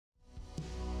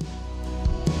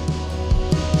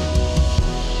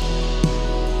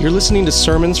You're listening to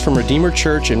sermons from Redeemer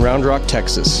Church in Round Rock,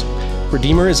 Texas.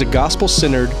 Redeemer is a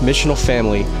gospel-centered, missional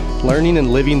family learning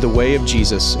and living the way of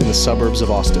Jesus in the suburbs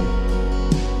of Austin.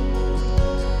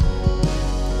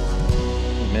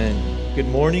 Amen. Good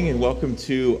morning and welcome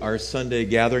to our Sunday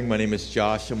gathering. My name is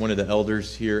Josh. I'm one of the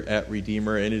elders here at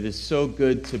Redeemer, and it is so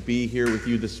good to be here with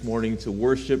you this morning to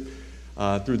worship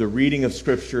through the reading of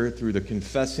Scripture, through the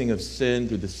confessing of sin,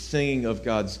 through the singing of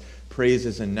God's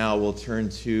praises, and now we'll turn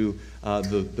to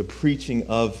the preaching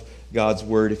of God's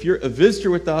Word. If you're a visitor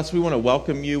with us, we want to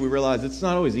welcome you. We realize it's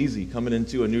not always easy coming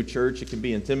into a new church. It can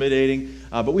be intimidating,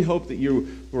 but we hope that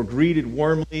you were greeted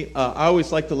warmly. I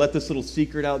always like to let this little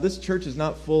secret out. This church is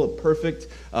not full of perfect,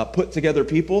 put-together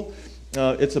people.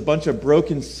 It's a bunch of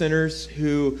broken sinners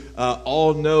who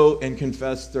all know and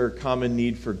confess their common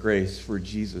need for grace, for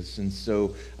Jesus. And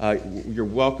so you're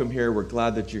welcome here. We're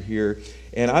glad that you're here.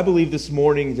 And I believe this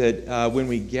morning that when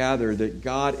we gather, that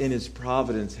God in His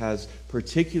providence has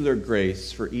particular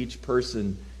grace for each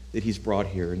person that He's brought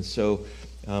here. And so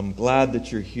I'm glad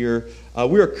that you're here.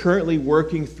 We are currently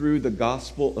working through the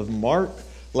Gospel of Mark.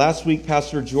 Last week,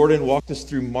 Pastor Jordan walked us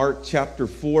through Mark chapter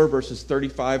 4, verses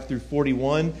 35 through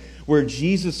 41, where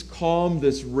Jesus calmed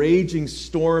this raging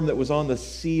storm that was on the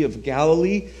Sea of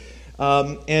Galilee.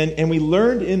 And we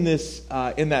learned in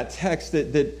that text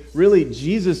that really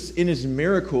Jesus in His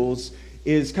miracles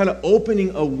is kind of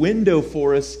opening a window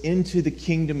for us into the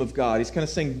kingdom of God. He's kind of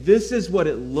saying this is what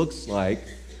it looks like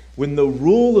when the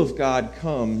rule of God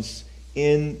comes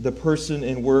in the person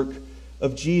and work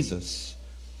of Jesus.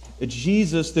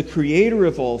 Jesus, the creator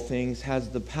of all things, has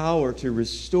the power to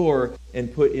restore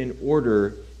and put in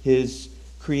order His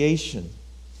creation.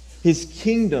 His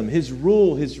kingdom, His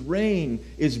rule, His reign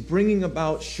is bringing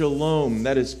about shalom,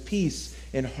 that is peace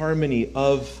and harmony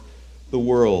of the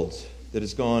world that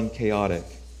has gone chaotic.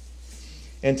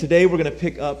 And today we're going to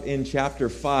pick up in chapter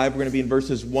 5. We're going to be in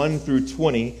verses 1 through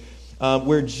 20,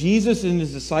 where Jesus and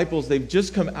His disciples, they've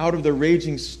just come out of the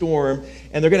raging storm,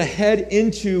 and they're going to head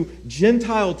into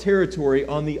Gentile territory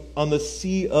on the other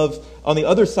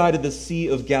side of the Sea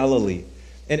of Galilee.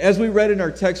 And as we read in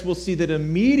our text, we'll see that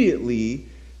immediately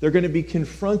they're going to be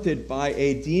confronted by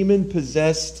a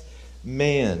demon-possessed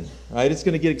man. Right? It's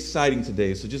going to get exciting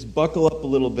today, so just buckle up a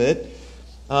little bit.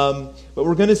 But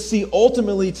we're going to see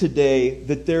ultimately today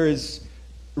that there is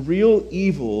real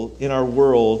evil in our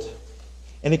world,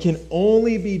 and it can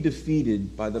only be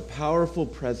defeated by the powerful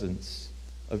presence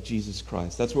of Jesus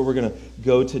Christ. That's where we're going to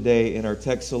go today in our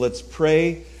text. So let's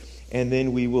pray, and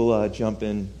then we will jump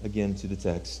in again to the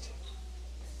text.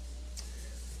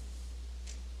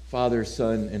 Father,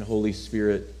 Son, and Holy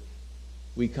Spirit,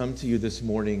 we come to you this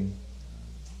morning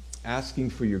asking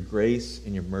for your grace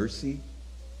and your mercy.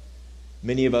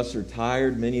 Many of us are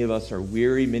tired, many of us are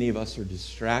weary, many of us are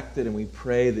distracted, and we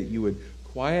pray that you would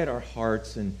quiet our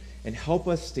hearts and help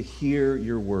us to hear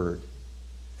your word.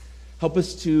 Help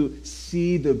us to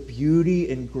see the beauty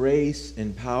and grace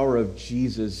and power of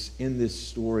Jesus in this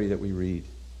story that we read.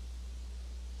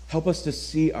 Help us to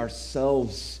see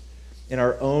ourselves in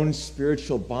our own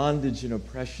spiritual bondage and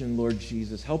oppression, Lord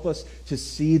Jesus. Help us to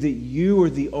see that you are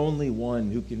the only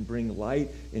one who can bring light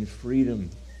and freedom.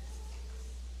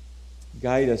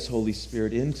 Guide us, Holy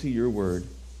Spirit, into your word.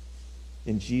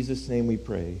 In Jesus' name we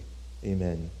pray.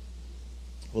 Amen.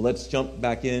 Well, let's jump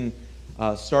back in,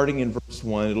 starting in verse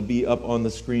 1. It'll be up on the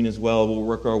screen as well. We'll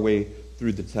work our way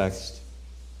through the text.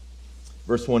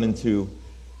 Verse 1 and 2.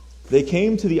 They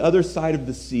came to the other side of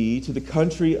the sea, to the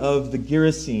country of the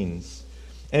Gerasenes.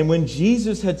 And when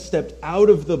Jesus had stepped out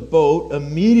of the boat,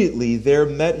 immediately there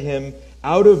met him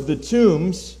out of the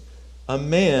tombs a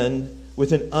man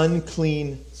with an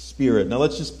unclean spirit. Now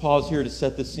let's just pause here to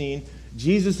set the scene.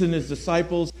 Jesus and His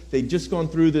disciples, they'd just gone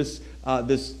through this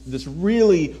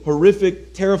really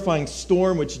horrific, terrifying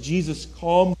storm, which Jesus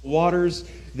calmed the waters.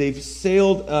 They've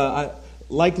sailed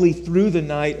likely through the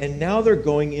night, and now they're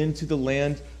going into the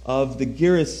land of the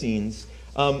Gerasenes.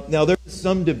 Now, there's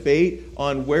some debate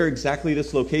on where exactly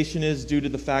this location is due to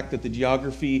the fact that the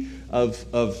geography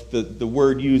of the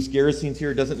word used, Gerasenes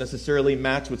here, doesn't necessarily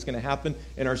match what's going to happen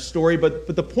in our story.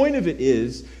 But the point of it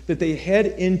is that they head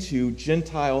into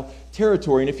Gentile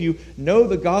territory. And if you know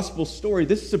the gospel story,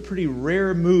 this is a pretty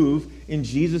rare move in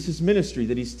Jesus' ministry,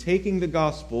 that He's taking the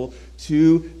gospel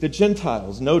to the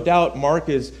Gentiles. No doubt Mark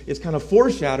is kind of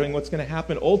foreshadowing what's going to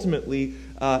happen ultimately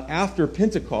after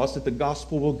Pentecost, that the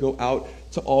gospel will go out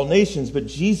to all nations. But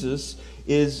Jesus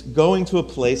is going to a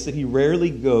place that He rarely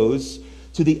goes,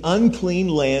 to the unclean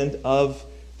land of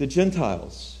the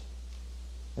Gentiles.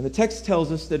 And the text tells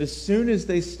us that as soon as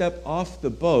they step off the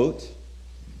boat,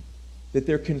 that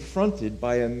they're confronted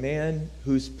by a man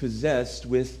who's possessed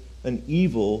with an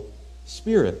evil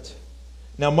spirit.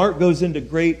 Now, Mark goes into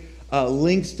great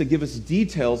lengths to give us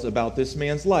details about this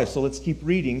man's life. So let's keep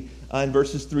reading in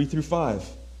verses 3 through 5.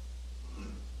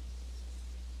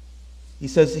 He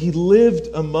says, "He lived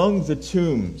among the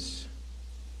tombs,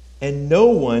 and no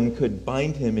one could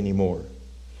bind him anymore,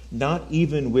 not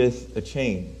even with a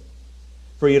chain.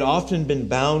 For he had often been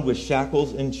bound with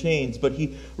shackles and chains, but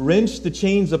he wrenched the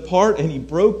chains apart and he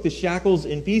broke the shackles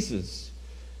in pieces.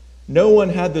 No one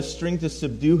had the strength to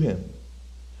subdue him.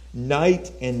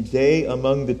 Night and day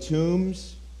among the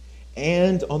tombs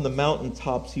and on the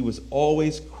mountaintops, he was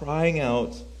always crying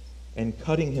out and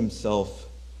cutting himself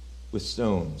with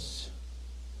stones."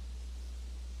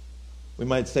 We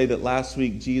might say that last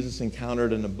week Jesus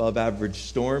encountered an above-average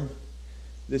storm.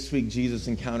 This week Jesus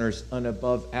encounters an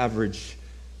above-average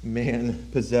man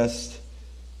possessed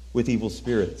with evil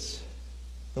spirits.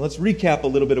 Now let's recap a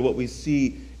little bit of what we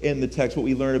see in the text, what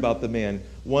we learn about the man.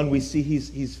 One, we see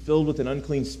he's filled with an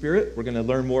unclean spirit. We're going to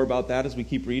learn more about that as we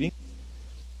keep reading.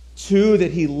 Two,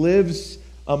 that he lives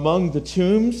among the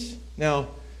tombs. Now,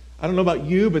 I don't know about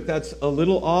you, but that's a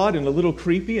little odd and a little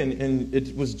creepy, and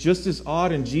it was just as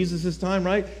odd in Jesus' time,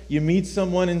 right? You meet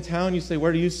someone in town, you say,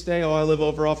 "Where do you stay?" "Oh, I live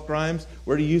over off Grimes."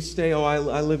 "Where do you stay?" "Oh,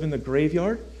 I live in the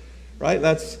graveyard." Right?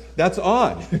 That's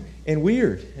odd and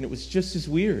weird, and it was just as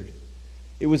weird.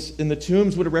 It was, in the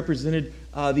tombs would have represented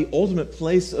the ultimate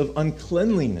place of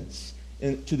uncleanliness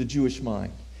to the Jewish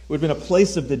mind. It would have been a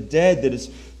place of the dead that is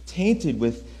tainted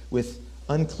with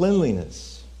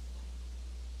uncleanliness.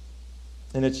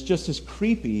 And it's just as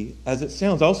creepy as it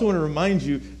sounds. I also want to remind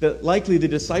you that likely the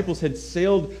disciples had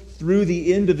sailed through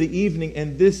the end of the evening,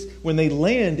 and when they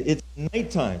land, it's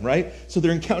nighttime, right? So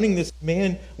they're encountering this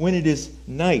man when it is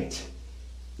night.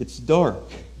 It's dark.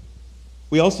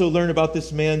 We also learn about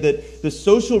this man that the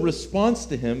social response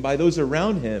to him by those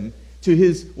around him to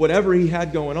his whatever he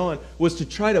had going on was to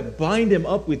try to bind him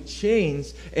up with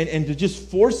chains and to just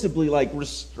forcibly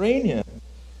restrain him.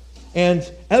 And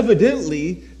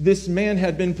evidently, this man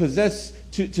had been possessed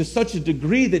to such a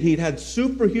degree that he'd had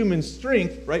superhuman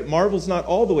strength, right? Marvel's not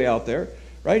all the way out there,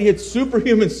 right? He had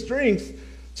superhuman strength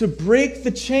to break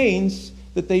the chains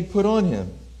that they'd put on him.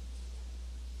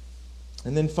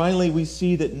 And then finally, we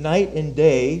see that night and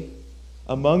day,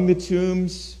 among the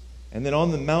tombs and then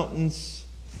on the mountains,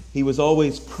 he was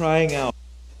always crying out,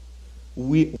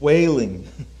 wailing,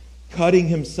 cutting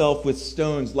himself with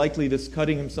stones. Likely this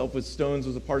cutting himself with stones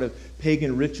was a part of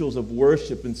pagan rituals of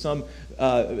worship and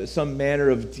some manner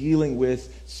of dealing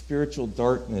with spiritual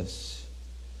darkness.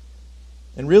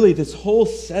 And really this whole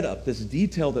setup, this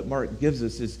detail that Mark gives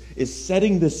us is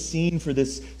setting the scene for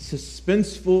this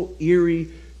suspenseful, eerie,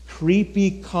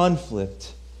 creepy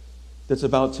conflict that's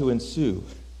about to ensue.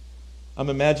 I'm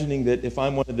imagining that if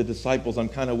I'm one of the disciples, I'm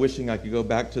kind of wishing I could go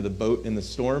back to the boat in the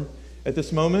storm at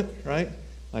this moment, right?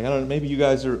 I don't know, maybe you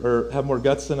guys have more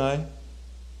guts than I.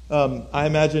 I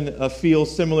imagine a feel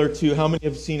similar to, how many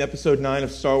have seen episode 9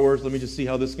 of Star Wars? Let me just see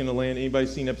how this is going to land. Anybody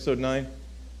seen episode 9?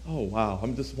 Oh, wow.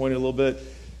 I'm disappointed a little bit.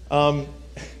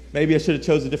 Maybe I should have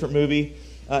chosen a different movie.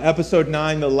 Episode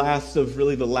 9, the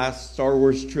last Star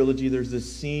Wars trilogy, there's this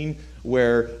scene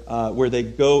where they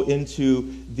go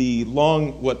into the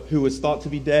who was thought to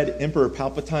be dead, Emperor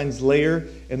Palpatine's lair,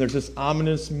 and there's this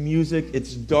ominous music.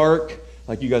 It's dark.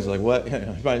 You guys are like, what?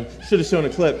 I should have shown a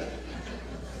clip.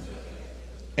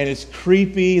 And it's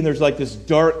creepy, and there's this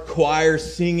dark choir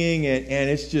singing, and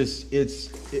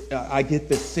I get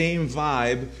the same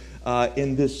vibe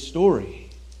in this story.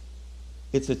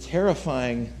 It's a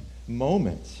terrifying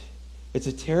moment. It's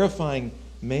a terrifying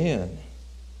man.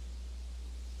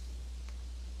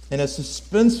 And as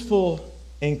suspenseful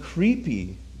and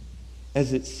creepy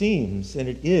as it seems, and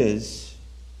it is,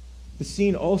 the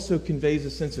scene also conveys a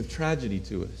sense of tragedy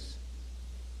to us.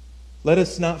 Let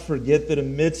us not forget that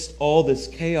amidst all this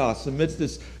chaos, amidst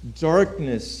this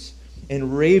darkness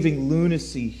and raving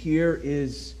lunacy, here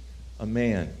is a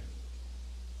man.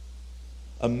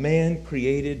 A man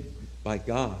created by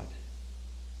God.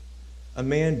 A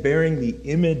man bearing the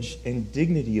image and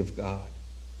dignity of God.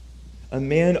 A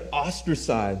man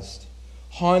ostracized,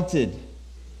 haunted,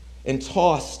 and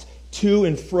tossed to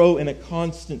and fro in a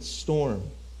constant storm.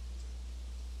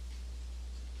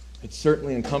 It's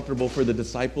certainly uncomfortable for the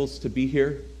disciples to be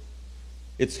here.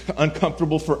 It's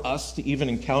uncomfortable for us to even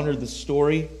encounter the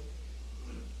story.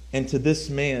 And to this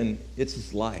man, it's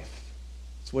his life.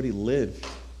 It's what he lived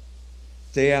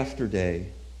day after day.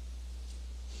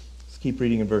 Let's keep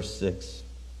reading in verse 6.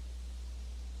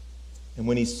 And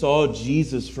when he saw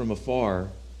Jesus from afar,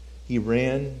 he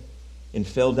ran and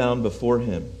fell down before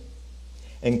him.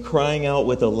 And crying out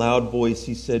with a loud voice,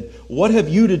 he said, "What have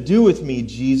you to do with me,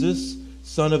 Jesus,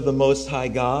 Son of the Most High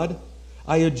God?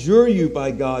 I adjure you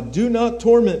by God, do not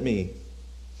torment me."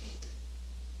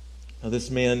 Now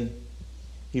this man,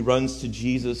 he runs to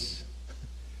Jesus,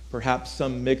 perhaps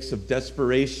some mix of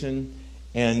desperation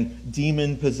and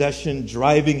demon possession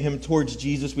driving him towards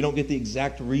Jesus. We don't get the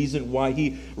exact reason why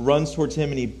he runs towards him,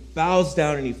 and he bows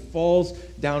down and he falls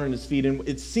down on his feet. And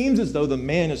it seems as though the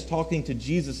man is talking to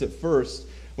Jesus at first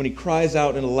when he cries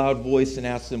out in a loud voice and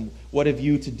asks him, "What have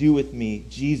you to do with me,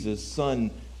 Jesus, Son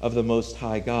of the Most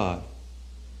High God?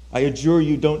 I adjure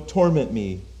you, don't torment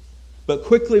me." But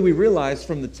quickly we realize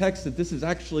from the text that this is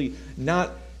actually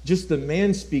not just the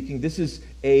man speaking. This is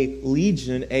a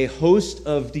legion, a host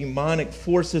of demonic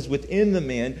forces within the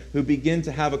man who begin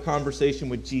to have a conversation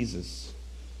with Jesus.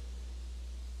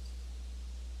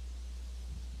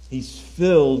 He's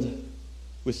filled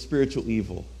with spiritual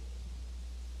evil.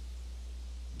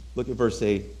 Look at verse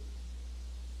 8.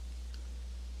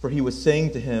 "For he was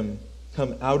saying to him,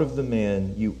 'Come out of the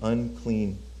man, you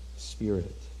unclean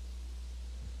spirit.'"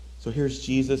 So here's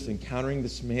Jesus encountering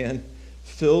this man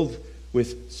filled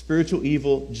with spiritual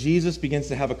evil. Jesus begins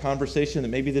to have a conversation that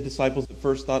maybe the disciples at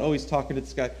first thought, "Oh, he's talking to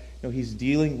this guy." No, he's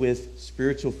dealing with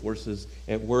spiritual forces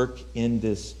at work in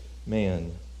this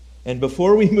man. And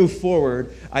before we move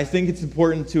forward, I think it's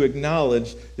important to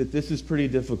acknowledge that this is pretty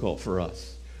difficult for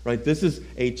us. Right? This is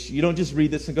you don't just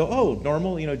read this and go, "Oh,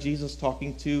 normal, Jesus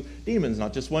talking to demons,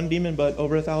 not just one demon, but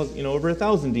over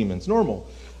 1,000 demons, normal."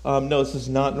 No, this is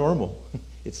not normal.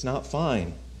 It's not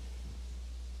fine.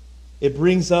 It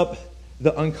brings up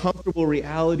the uncomfortable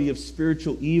reality of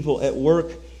spiritual evil at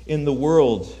work in the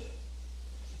world.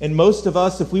 And most of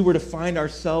us, if we were to find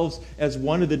ourselves as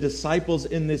one of the disciples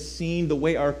in this scene, the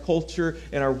way our culture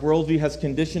and our worldview has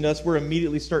conditioned us, we're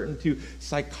immediately starting to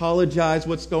psychologize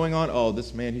what's going on. "Oh,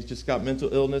 this man, he's just got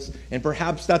mental illness." And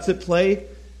perhaps that's at play.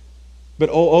 But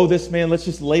this man, let's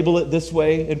just label it this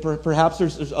way. And perhaps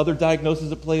there's other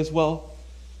diagnoses at play as well.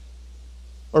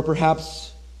 Or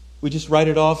perhaps we just write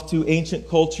it off to ancient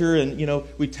culture and,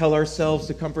 we tell ourselves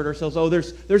to comfort ourselves, "Oh,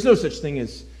 there's no such thing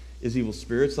as evil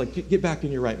spirits." Like, get back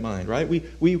in your right mind, right?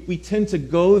 We tend to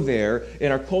go there,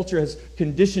 and our culture has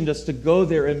conditioned us to go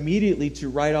there immediately to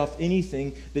write off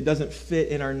anything that doesn't fit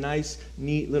in our nice,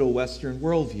 neat little Western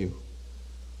worldview.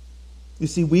 You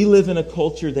see, we live in a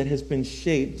culture that has been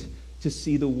shaped to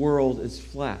see the world as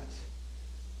flat.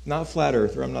 Not flat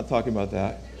earther, I'm not talking about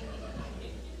that.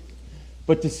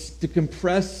 But to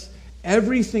compress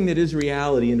everything that is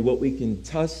reality into what we can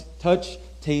touch,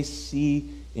 taste, see,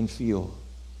 and feel.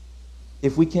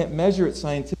 If we can't measure it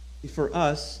scientifically, for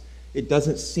us, it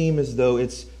doesn't seem as though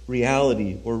it's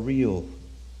reality or real.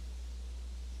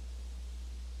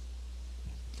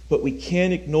 But we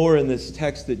can't ignore in this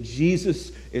text that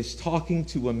Jesus is talking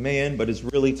to a man, but is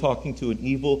really talking to an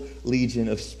evil legion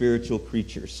of spiritual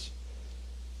creatures.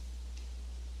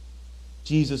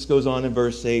 Jesus goes on in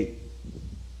verse 8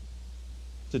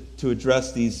 to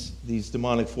address these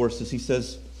demonic forces. He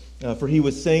says, "For he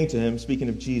was saying to him," speaking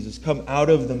of Jesus, "'Come out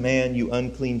of the man, you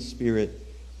unclean spirit.'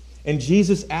 And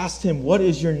Jesus asked him, 'What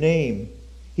is your name?'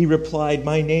 He replied,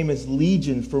 'My name is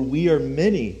Legion, for we are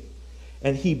many.'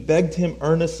 And he begged him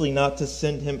earnestly not to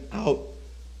send him out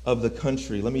of the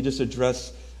country." Let me just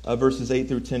address verses 8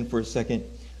 through 10 for a second.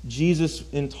 Jesus,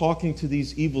 in talking to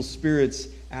these evil spirits,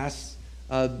 asks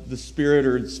the spirit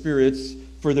or spirits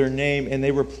for their name, and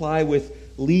they reply with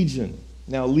Legion.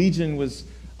 Now, Legion was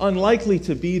unlikely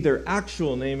to be their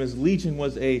actual name, as Legion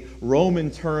was a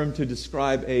Roman term to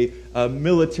describe a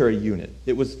military unit.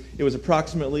 It was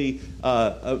approximately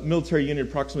a military unit,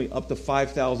 approximately up to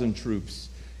 5,000 troops,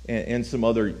 and some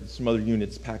other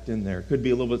units packed in there. It could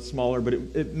be a little bit smaller, but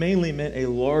it mainly meant a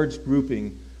large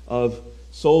grouping of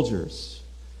soldiers.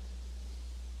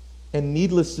 And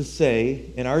needless to say,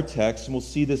 in our text, and we'll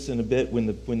see this in a bit when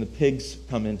the pigs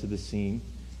come into the scene,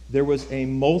 there was a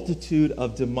multitude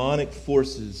of demonic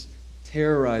forces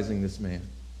terrorizing this man,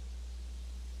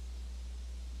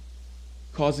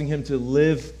 causing him to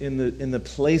live in the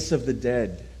place of the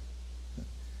dead,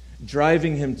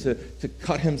 driving him to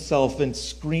cut himself and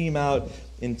scream out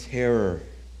in terror.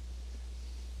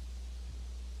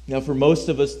 Now, for most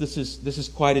of us, this is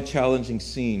quite a challenging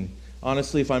scene.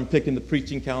 Honestly, if I'm picking the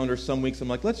preaching calendar some weeks, I'm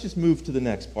like, let's just move to the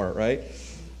next part, right?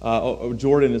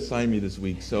 Jordan assigned me this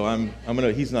week, so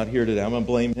he's not here today. I'm going to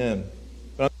blame him.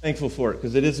 But I'm thankful for it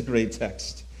because it is a great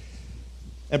text.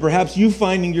 And perhaps you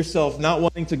finding yourself not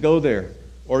wanting to go there,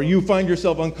 or you find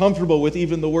yourself uncomfortable with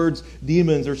even the words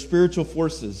demons or spiritual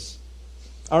forces.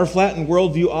 Our flattened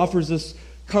worldview offers us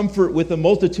comfort with a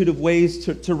multitude of ways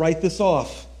to write this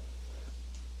off,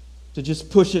 to just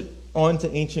push it on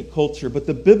to ancient culture, but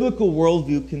the biblical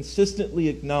worldview consistently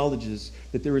acknowledges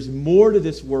that there is more to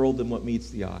this world than what meets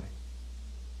the eye.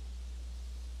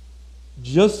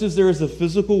 Just as there is a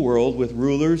physical world with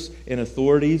rulers and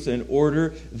authorities and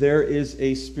order, there is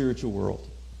a spiritual world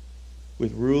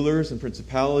with rulers and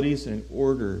principalities and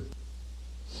order.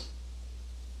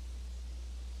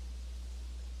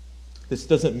 This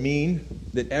doesn't mean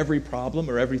that every problem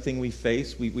or everything we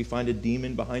face, we find a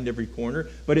demon behind every corner,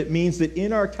 but it means that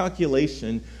in our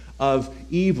calculation of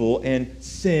evil and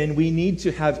sin, we need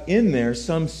to have in there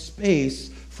some space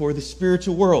for the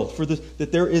spiritual world,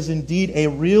 that there is indeed a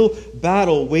real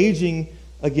battle waging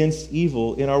against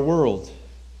evil in our world.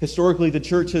 Historically, the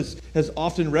church has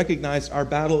often recognized our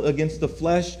battle against the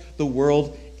flesh, the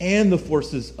world, and the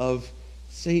forces of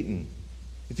Satan.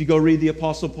 If you go read the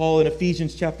Apostle Paul in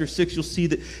Ephesians chapter 6, you'll see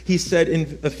that he said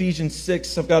in Ephesians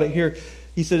 6, I've got it here,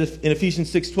 he said in Ephesians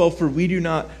 6:12, "For we do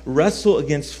not wrestle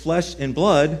against flesh and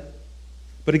blood,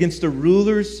 but against the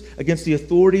rulers, against the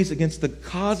authorities, against the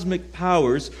cosmic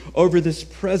powers over this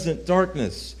present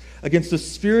darkness, against the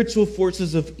spiritual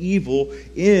forces of evil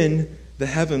in the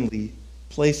heavenly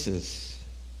places."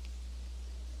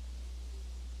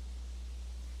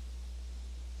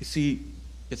 You see,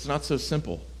 it's not so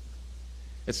simple.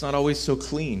 It's not always so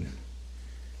clean.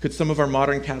 Could some of our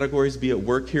modern categories be at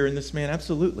work here in this man?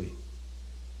 Absolutely.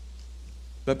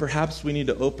 But perhaps we need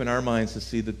to open our minds to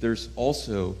see that there's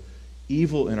also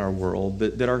evil in our world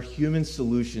that our human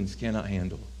solutions cannot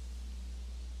handle.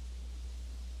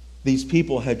 These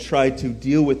people had tried to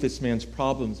deal with this man's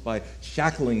problems by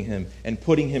shackling him and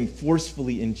putting him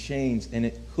forcefully in chains, and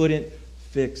it couldn't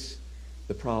fix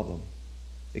the problem.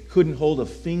 It couldn't hold a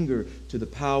finger to the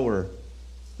power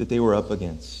that they were up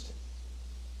against.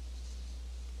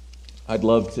 I'd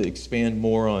love to expand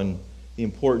more on the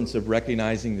importance of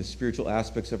recognizing the spiritual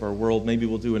aspects of our world. Maybe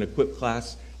we'll do an equip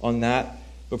class on that.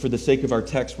 But for the sake of our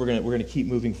text, we're going to keep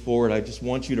moving forward. I just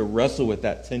want you to wrestle with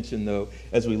that tension, though,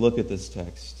 as we look at this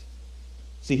text.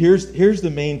 See, here's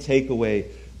the main takeaway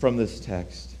from this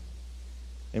text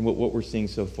and what we're seeing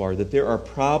so far, that there are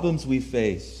problems we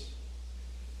face,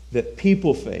 that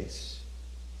people face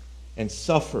and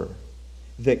suffer,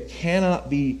 that cannot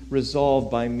be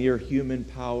resolved by mere human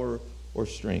power or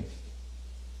strength.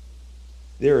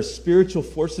 There are spiritual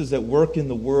forces at work in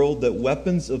the world that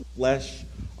weapons of flesh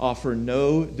offer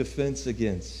no defense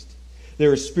against.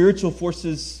 There are spiritual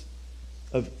forces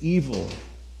of evil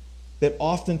that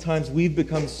oftentimes we've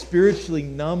become spiritually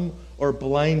numb or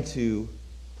blind to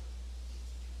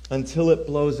until it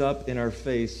blows up in our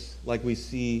face like we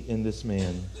see in this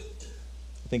man.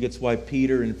 I think it's why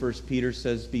Peter in 1 Peter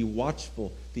says, "Be watchful."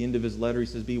 At the end of his letter, he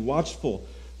says, "Be watchful,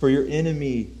 for your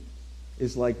enemy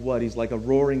is like what? He's like a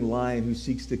roaring lion who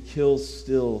seeks to kill,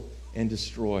 steal, and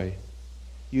destroy."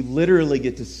 You literally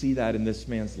get to see that in this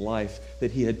man's life,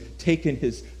 that he had taken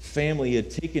his family, he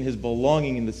had taken his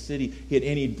belonging in the city, and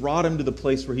he brought him to the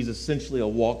place where he's essentially a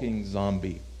walking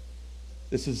zombie.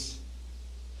 This is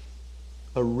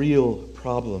a real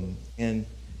problem, and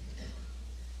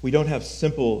we don't have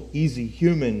simple, easy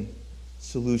human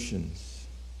solutions.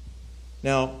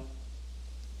 Now,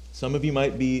 some of you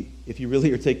might be, if you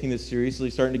really are taking this seriously,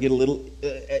 starting to get a little,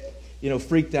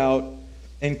 freaked out.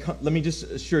 And let me just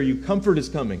assure you, comfort is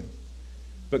coming.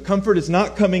 But comfort is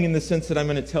not coming in the sense that I'm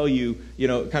going to tell you,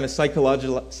 kind of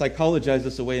psychologize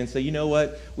this away and say, you know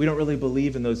what, we don't really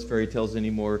believe in those fairy tales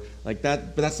anymore like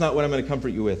that. But that's not what I'm going to comfort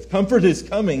you with. Comfort is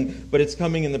coming, but it's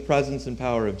coming in the presence and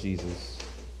power of Jesus.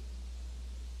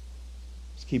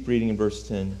 Let's keep reading in verse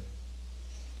 10.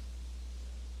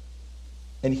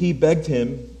 "And he begged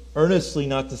him earnestly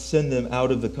not to send them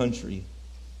out of the country.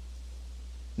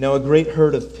 Now a great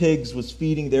herd of pigs was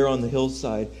feeding there on the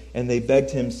hillside, and they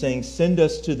begged him, saying, 'Send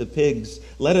us to the pigs,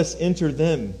 let us enter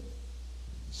them.'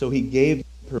 So he gave them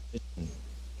permission.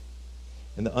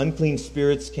 And the unclean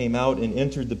spirits came out and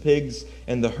entered the pigs,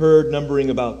 and the herd, numbering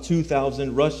about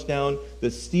 2,000, rushed down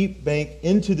the steep bank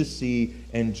into the sea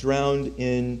and drowned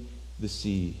in the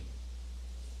sea."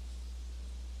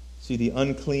 See, the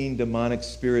unclean demonic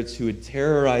spirits who had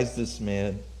terrorized this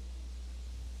man,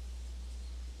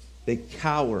 they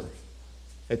cower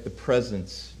at the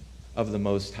presence of the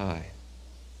Most High.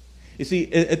 You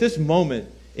see, at this moment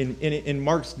in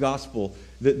Mark's gospel,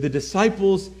 the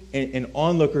disciples and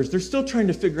onlookers, they're still trying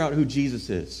to figure out who Jesus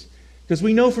is. Because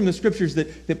we know from the scriptures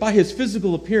that by his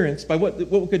physical appearance, by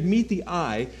what could meet the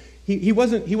eye, he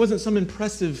wasn't some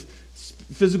impressive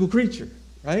physical creature,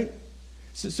 right?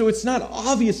 So it's not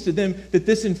obvious to them that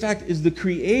this, in fact, is the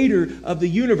creator of the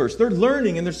universe. They're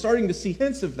learning and they're starting to see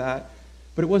hints of that,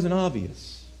 but it wasn't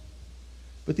obvious.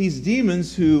 But these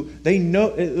demons who they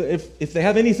know, if they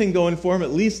have anything going for them,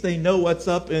 at least they know what's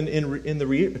up in the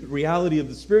reality of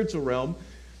the spiritual realm.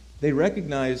 They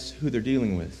recognize who they're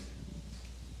dealing with.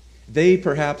 They,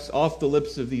 perhaps off the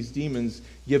lips of these demons,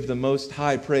 give the most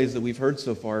high praise that we've heard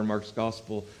so far in Mark's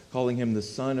gospel, calling him the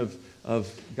Son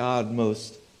of God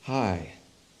Most High.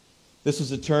 This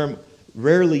is a term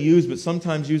rarely used, but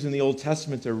sometimes used in the Old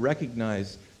Testament to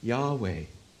recognize Yahweh,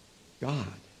 God.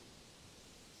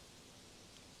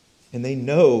 And they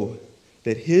know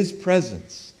that his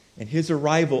presence and his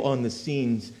arrival on the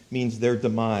scenes means their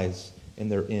demise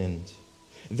and their end.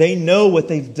 They know what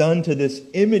they've done to this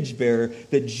image bearer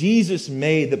that Jesus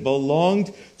made that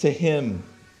belonged to him.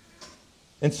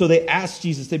 And so they ask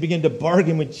Jesus, they begin to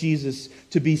bargain with Jesus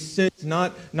to be sent,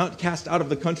 not cast out of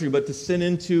the country, but to send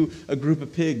into a group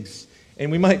of pigs.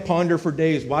 And we might ponder for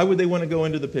days, why would they want to go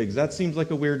into the pigs? That seems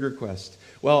like a weird request.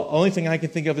 Well, the only thing I can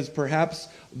think of is perhaps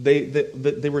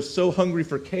they were so hungry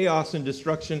for chaos and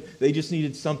destruction, they just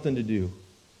needed something to do.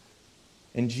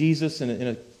 And Jesus, in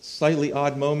a slightly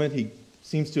odd moment, he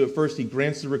seems to at first, he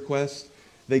grants the request.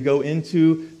 They go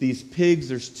into these pigs.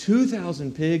 There's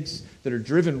 2,000 pigs that are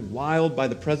driven wild by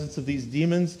the presence of these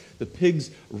demons. The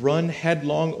pigs run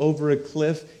headlong over a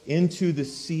cliff into the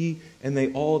sea, and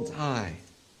they all die.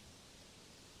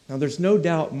 Now, there's no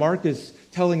doubt Mark is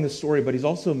telling the story, but he's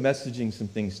also messaging some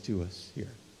things to us here.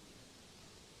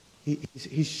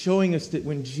 He's showing us that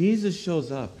when Jesus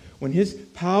shows up, when his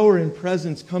power and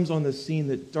presence comes on the scene,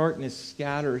 that darkness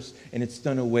scatters and it's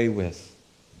done away with.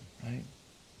 Right?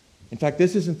 In fact,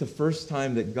 this isn't the first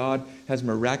time that God has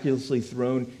miraculously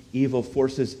thrown evil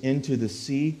forces into the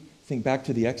sea. Think back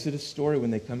to the Exodus story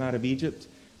when they come out of Egypt.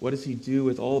 What does he do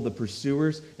with all the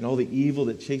pursuers and all the evil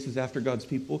that chases after God's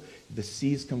people? The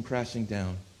seas come crashing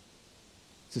down.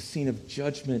 It's a scene of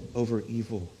judgment over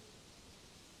evil.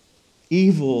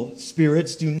 Evil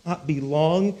spirits do not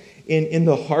belong in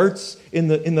the hearts, in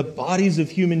the bodies of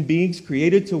human beings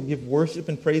created to give worship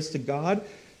and praise to God.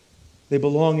 They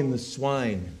belong in the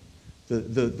swine,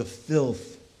 the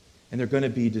filth, and they're going to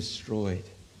be destroyed.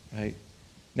 Right?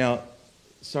 Now,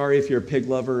 sorry if you're a pig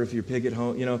lover, if you're a pig at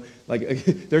home,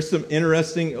 there's some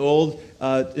interesting old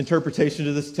interpretation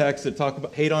of this text that talk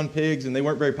about hate on pigs, and they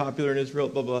weren't very popular in Israel,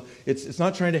 blah, blah. It's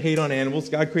not trying to hate on animals.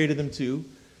 God created them too.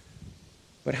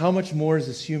 But how much more is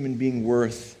this human being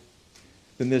worth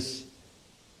than this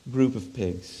group of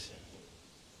pigs?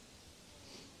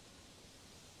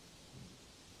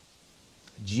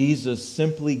 Jesus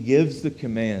simply gives the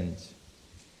command,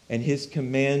 and his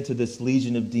command to this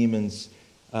legion of demons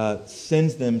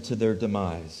sends them to their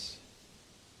demise.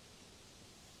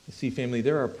 You see, family,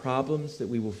 there are problems that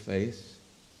we will face.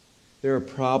 There are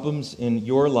problems in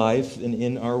your life and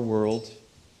in our world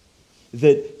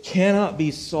that cannot be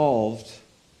solved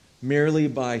merely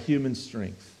by human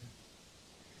strength.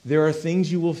 There are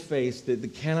things you will face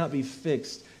that cannot be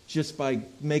fixed just by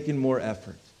making more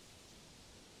effort.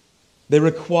 They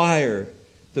require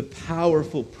the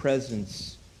powerful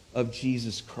presence of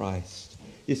Jesus Christ.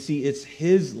 You see, it's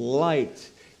his light,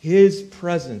 his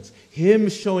presence, him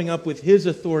showing up with his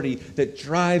authority that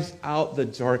drives out the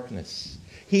darkness.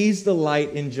 He's the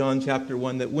light in John chapter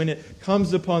 1 that when it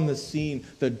comes upon the scene,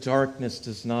 the darkness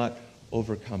does not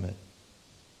overcome it.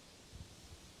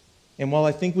 And while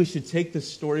I think we should take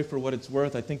this story for what it's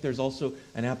worth, I think there's also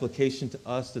an application to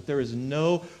us that there is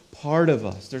no part of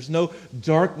us, there's no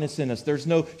darkness in us, there's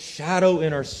no shadow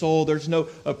in our soul, there's no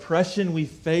oppression we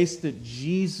face that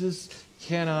Jesus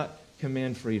cannot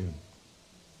command freedom.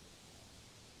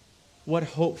 What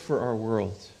hope for our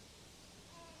world.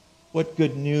 What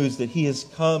good news that he has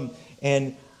come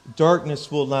and darkness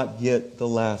will not get the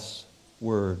last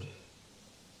word.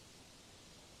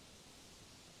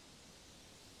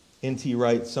 N.T.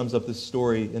 Wright sums up this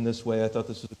story in this way. I thought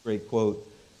this was a great quote.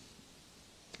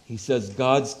 He says,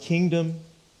 God's kingdom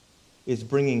is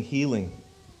bringing healing,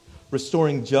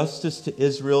 restoring justice to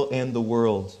Israel and the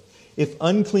world. If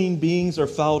unclean beings are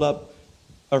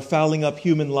fouling up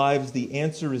human lives, the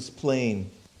answer is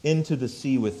plain: into the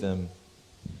sea with them.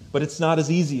 But it's not as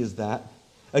easy as that.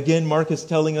 Again, Mark is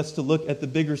telling us to look at the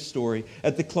bigger story.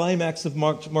 At the climax of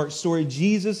Mark's story,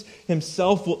 Jesus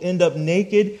himself will end up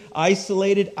naked,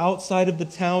 isolated outside of the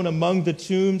town among the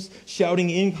tombs, shouting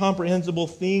incomprehensible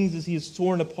things as he is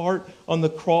torn apart on the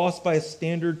cross by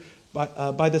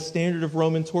the standard of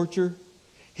Roman torture.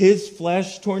 His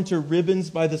flesh torn to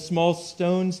ribbons by the small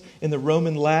stones in the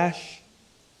Roman lash.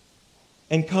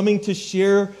 And coming to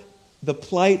share the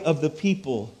plight of the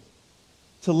people,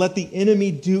 to let the enemy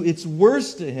do its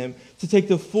worst to him, to take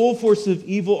the full force of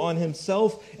evil on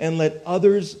himself and let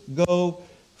others go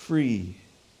free.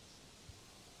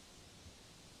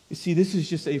 You see, this is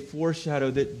just a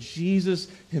foreshadow that Jesus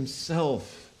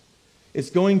himself is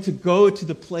going to go to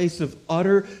the place of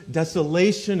utter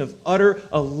desolation, of utter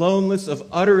aloneness, of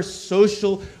utter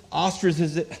social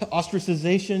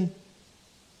ostracization.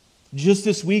 Just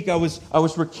this week, I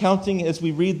was recounting as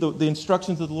we read the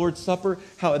instructions of the Lord's Supper,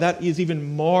 how that is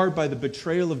even marred by the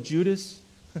betrayal of Judas.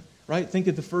 Right? Think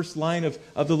of the first line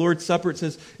of the Lord's Supper. It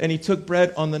says, and he took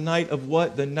bread on the night of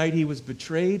what? The night he was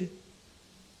betrayed.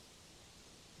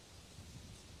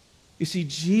 You see,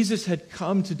 Jesus had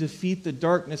come to defeat the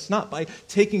darkness, not by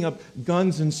taking up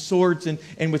guns and swords and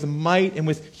with might and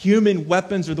with human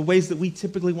weapons or the ways that we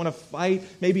typically want to fight,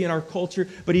 maybe in our culture,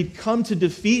 but he'd come to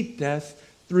defeat death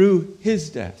through his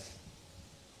death.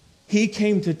 He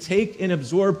came to take and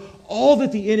absorb all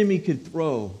that the enemy could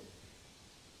throw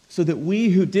so that we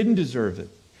who didn't deserve it,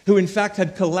 who in fact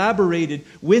had collaborated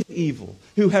with evil,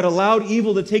 who had allowed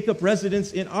evil to take up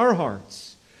residence in our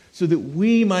hearts, so that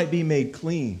we might be made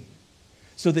clean,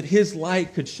 so that his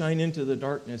light could shine into the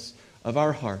darkness of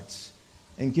our hearts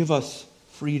and give us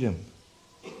freedom.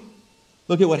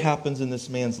 Look at what happens in this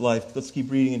man's life. Let's keep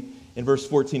reading in verse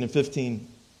 14 and 15.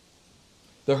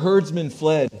 The herdsmen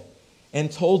fled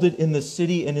and told it in the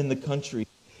city and in the country.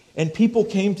 And people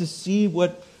came to see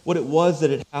what it was that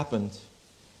had happened.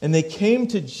 And they came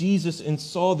to Jesus and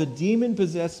saw the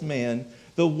demon-possessed man,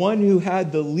 the one who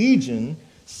had the legion,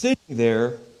 sitting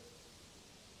there,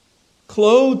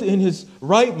 clothed in his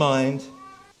right mind,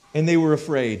 and they were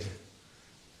afraid.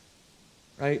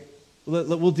 Right?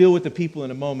 We'll deal with the people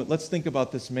in a moment. Let's think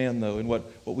about this man, though, and what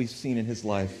we've seen in his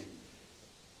life.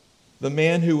 The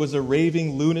man who was a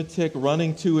raving lunatic,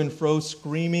 running to and fro,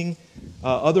 screaming.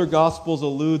 Other Gospels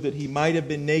allude that he might have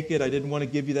been naked. I didn't want to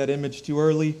give you that image too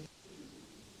early.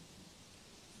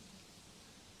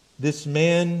 This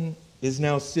man is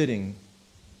now sitting.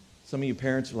 Some of you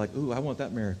parents are like, ooh, I want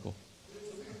that miracle.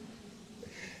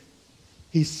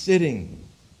 He's sitting.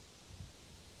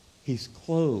 He's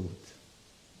clothed.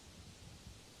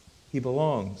 He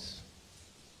belongs.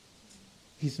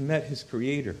 He's met his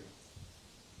Creator.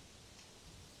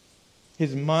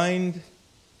 His mind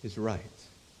is right.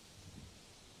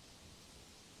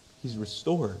 He's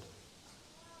restored.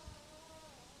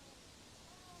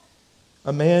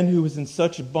 A man who was in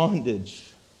such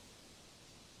bondage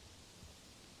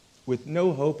with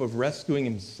no hope of rescuing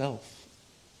himself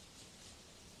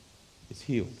is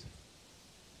healed.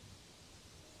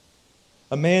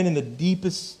 A man in the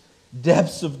deepest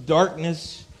depths of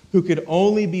darkness who could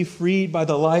only be freed by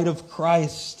the light of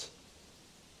Christ.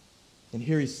 And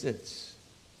here he sits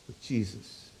with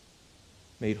Jesus,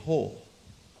 made whole,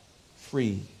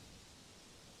 free.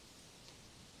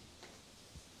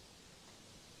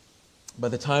 By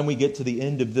the time we get to the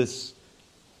end of this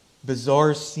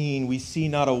bizarre scene, we see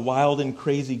not a wild and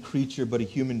crazy creature, but a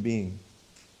human being.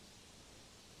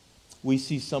 We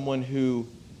see someone who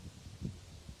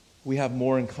we have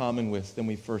more in common with than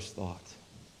we first thought.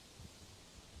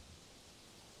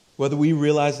 Whether we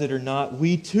realize it or not,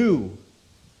 we too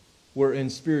were in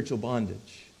spiritual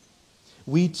bondage.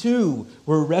 We too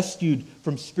were rescued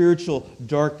from spiritual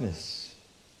darkness.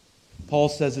 Paul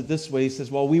says it this way. He says,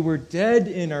 while we were dead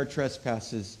in our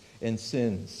trespasses and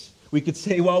sins. We could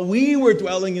say, while we were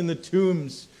dwelling in the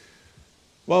tombs,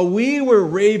 while we were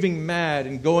raving mad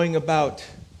and going about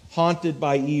haunted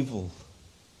by evil,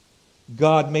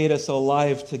 God made us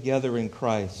alive together in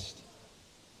Christ.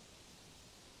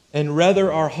 And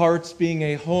rather our hearts being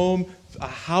a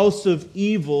house of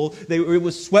evil, it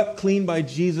was swept clean by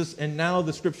Jesus, and now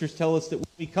the Scriptures tell us that when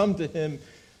we come to Him,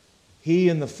 He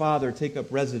and the Father take up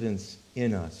residence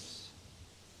in us,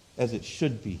 as it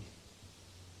should be.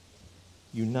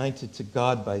 United to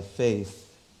God by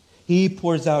faith, He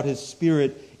pours out His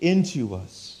Spirit into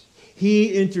us.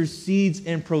 He intercedes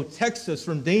and protects us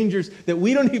from dangers that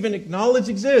we don't even acknowledge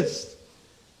exist.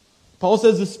 Paul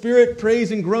says the Spirit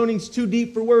prays in groanings too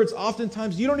deep for words.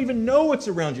 Oftentimes you don't even know what's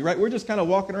around you, right? We're just kind of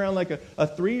walking around like a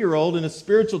 3-year-old in a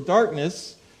spiritual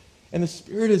darkness, and the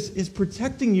Spirit is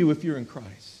protecting you if you're in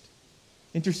Christ,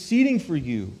 interceding for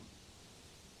you.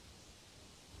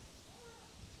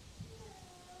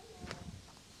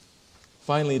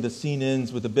 Finally, the scene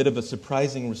ends with a bit of a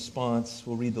surprising response.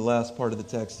 We'll read the last part of the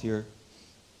text here.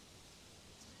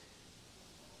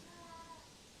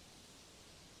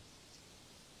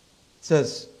 It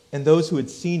says, and those who had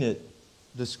seen it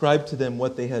described to them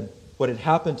what had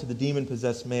happened to the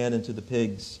demon-possessed man and to the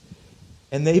pigs.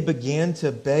 And they began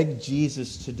to beg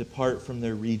Jesus to depart from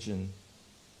their region.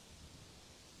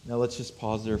 Now let's just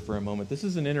pause there for a moment. This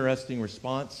is an interesting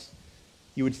response.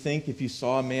 You would think if you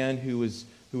saw a man who was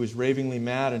ravingly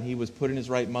mad and he was put in his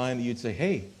right mind, that you'd say,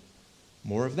 hey,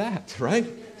 More of that, right?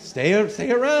 Stay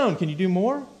around. Can you do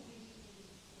more?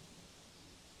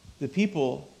 The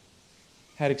people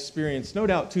had experienced, no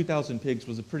doubt 2,000 pigs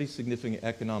was a pretty significant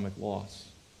economic loss.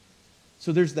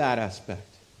 So there's that aspect.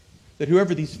 That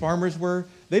whoever these farmers were,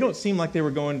 they don't seem like they were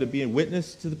going to be a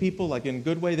witness to the people, like in a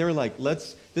good way. They were like,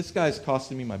 this guy's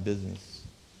costing me my business.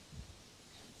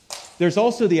 There's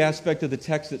also the aspect of the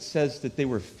text that says that they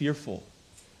were fearful.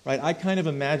 Right? I kind of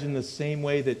imagine the same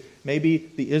way that maybe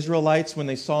the Israelites, when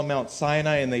they saw Mount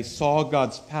Sinai and they saw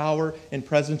God's power and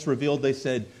presence revealed, they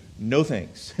said, no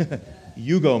thanks.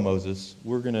 You go, Moses.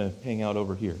 We're going to hang out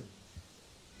over here.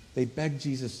 They begged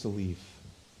Jesus to leave.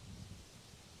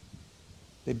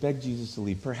 They begged Jesus to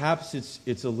leave. Perhaps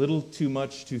it's a little too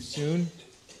much too soon.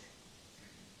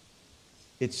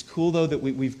 It's cool, though, that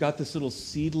we've got this little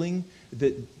seedling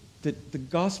that the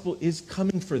gospel is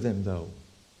coming for them, though.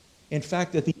 In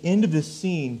fact, at the end of this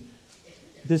scene,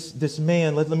 this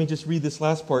man, let me just read this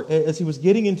last part. As he was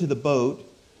getting into the boat,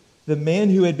 the man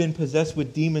who had been possessed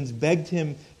with demons begged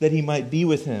him that he might be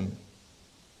with him.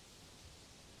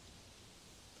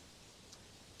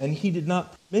 And he did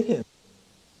not permit him,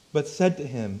 but said to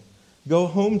him, go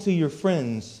home to your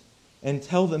friends and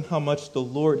tell them how much the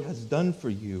Lord has done for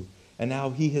you and how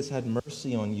he has had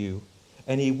mercy on you.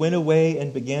 And he went away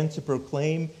and began to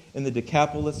proclaim in the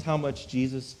Decapolis how much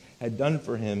Jesus had done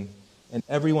for him, and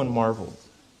everyone marveled.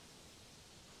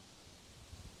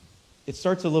 It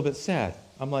starts a little bit sad.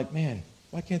 I'm like, man,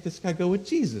 why can't this guy go with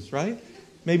Jesus, right?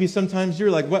 Maybe sometimes you're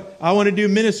like, what? I want to do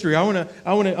ministry. I want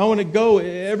to go.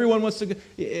 Everyone wants to go.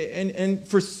 And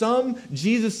for some,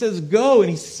 Jesus says go, and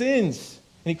he sins.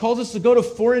 And he calls us to go to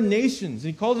foreign nations.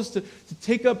 And he calls us to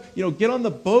take up, get on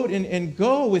the boat and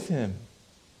go with him.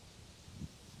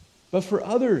 But for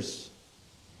others,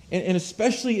 and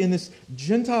especially in this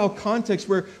Gentile context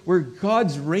where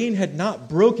God's reign had not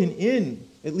broken in,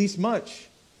 at least much,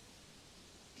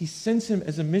 he sends him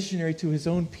as a missionary to his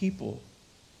own people.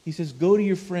 He says, go to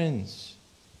your friends.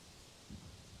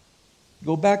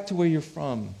 Go back to where you're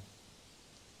from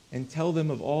and tell them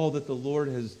of all that the Lord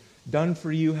has done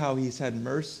for you, how he's had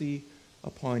mercy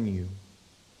upon you.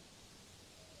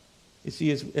 You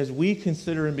see, as we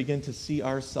consider and begin to see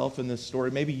ourselves in this story,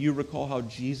 maybe you recall how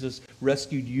Jesus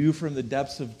rescued you from the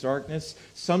depths of darkness.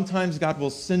 Sometimes God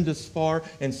will send us far,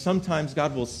 and sometimes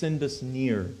God will send us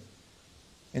near.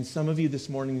 And some of you this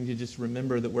morning need to just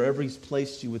remember that wherever he's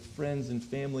placed you with friends and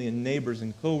family and neighbors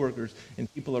and coworkers and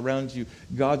people around you,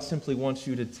 God simply wants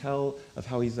you to tell of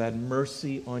how he's had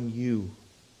mercy on you.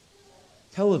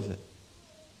 Tell of it.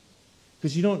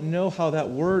 Because you don't know how that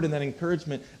word and that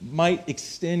encouragement might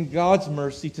extend God's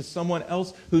mercy to someone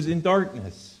else who's in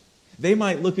darkness. They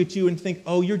might look at you and think,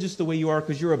 oh, you're just the way you are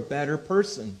because you're a better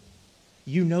person.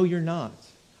 You know you're not.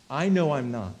 I know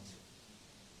I'm not.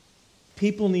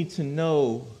 People need to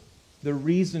know the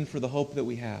reason for the hope that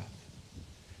we have.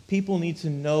 People need to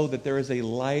know that there is a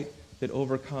light that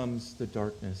overcomes the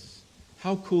darkness.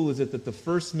 How cool is it that the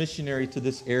first missionary to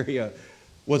this area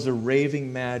was a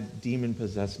raving, mad,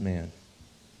 demon-possessed man?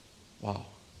 Wow.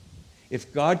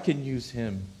 If God can use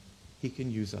him, he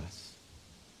can use us.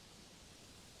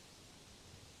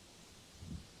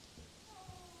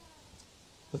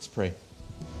 Let's pray.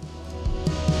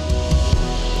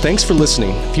 Thanks for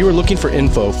listening. If you are looking for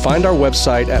info, find our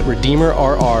website at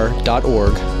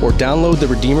redeemerrr.org or download the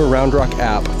Redeemer Round Rock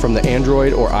app from the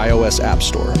Android or iOS App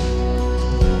Store.